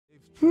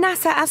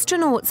NASA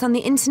astronauts on the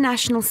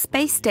International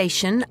Space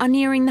Station are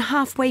nearing the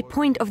halfway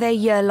point of their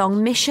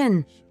year-long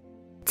mission.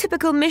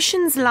 Typical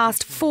missions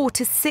last 4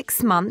 to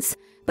 6 months,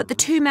 but the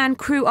two-man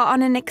crew are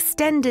on an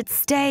extended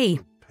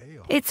stay.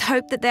 It's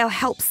hoped that they'll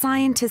help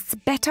scientists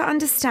better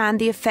understand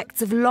the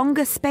effects of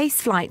longer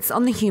space flights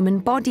on the human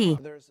body.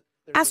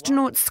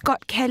 Astronaut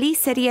Scott Kelly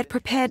said he had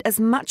prepared as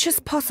much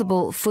as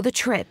possible for the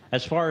trip.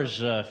 As far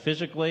as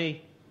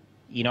physically,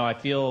 I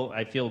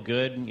feel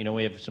good.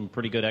 We have some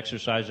pretty good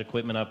exercise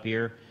equipment up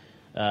here,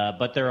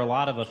 but there are a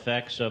lot of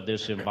effects of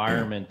this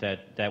environment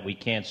that we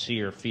can't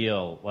see or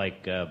feel,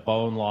 like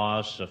bone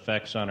loss,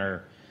 effects on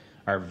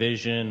our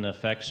vision,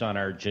 effects on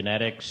our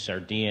genetics, our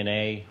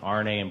DNA,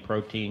 RNA and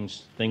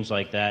proteins, things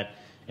like that.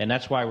 And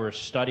that's why we're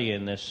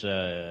studying this,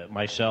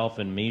 myself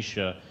and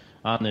Misha,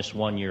 on this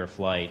one-year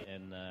flight.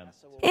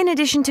 In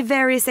addition to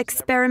various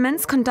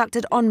experiments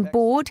conducted on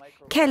board,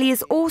 Kelly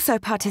is also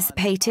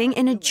participating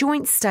in a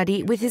joint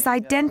study with his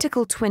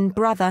identical twin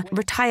brother,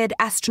 retired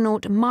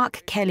astronaut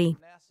Mark Kelly.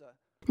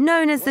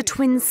 Known as the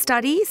Twin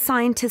Study,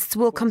 scientists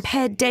will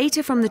compare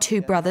data from the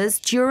two brothers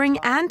during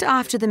and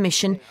after the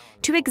mission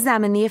to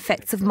examine the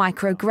effects of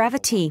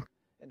microgravity.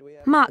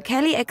 Mark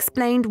Kelly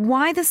explained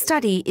why the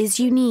study is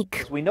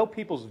unique. We know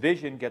people's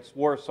vision gets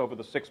worse over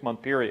the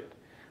 6-month period.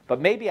 But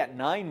maybe at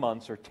 9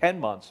 months or 10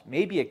 months,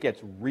 maybe it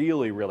gets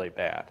really, really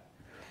bad.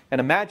 And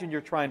imagine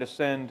you're trying to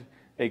send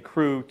a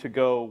crew to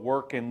go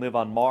work and live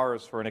on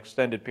Mars for an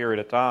extended period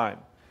of time.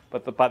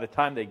 But by the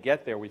time they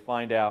get there, we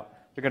find out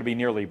they're going to be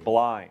nearly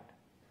blind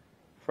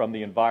from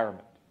the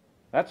environment.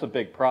 That's a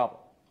big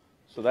problem.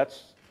 So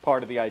that's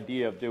part of the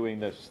idea of doing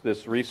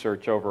this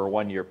research over a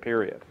 1-year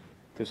period,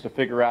 is to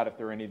figure out if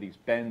there are any of these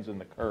bends in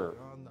the curve.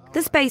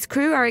 The space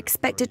crew are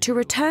expected to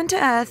return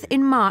to Earth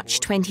in March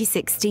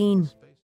 2016.